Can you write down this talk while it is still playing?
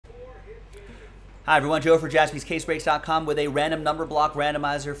Hi everyone, Joe for jaspyscasebreaks.com with a random number block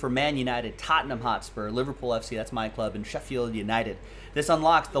randomizer for Man United, Tottenham Hotspur, Liverpool FC, that's my club, and Sheffield United. This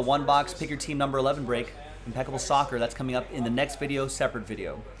unlocks the one box pick your team number 11 break, Impeccable Soccer. That's coming up in the next video, separate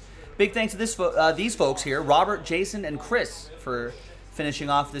video. Big thanks to these folks here, Robert, Jason, and Chris for finishing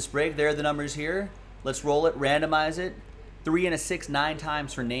off this break. There are the numbers here. Let's roll it, randomize it. 3 and a 6, 9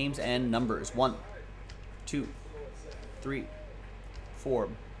 times for names and numbers. 1, 2, 3, 4,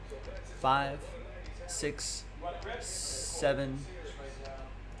 5, 6, 7,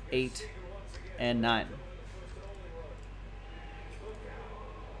 8, and 9.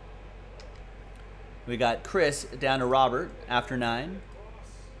 We got Chris down to Robert after 9.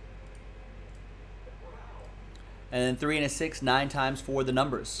 And then 3 and a 6, 9 times for the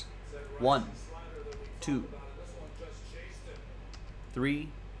numbers. 1, 2, 3,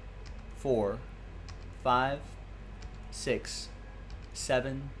 4, 5, 6,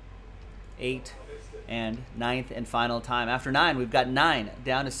 7, 8, and 9th and final time. After 9, we've got 9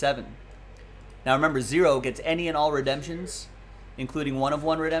 down to 7. Now remember, 0 gets any and all redemptions, including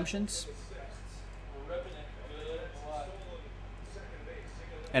 1-of-1 redemptions.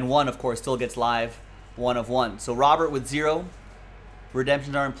 And 1, of course, still gets live 1-of-1. So Robert with 0.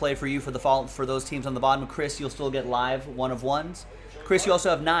 Redemptions are in play for you for those teams on the bottom. Chris, you'll still get live 1-of-1s. Chris, you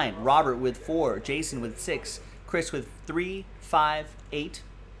also have 9. Robert with 4. Jason with 6. Chris with 3, 5, 8.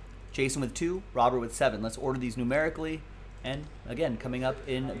 Jason with 2, Robert with 7. Let's order these numerically. And again, coming up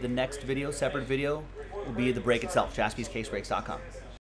in the next video, separate video, will be the break itself, jaspyscasebreaks.com.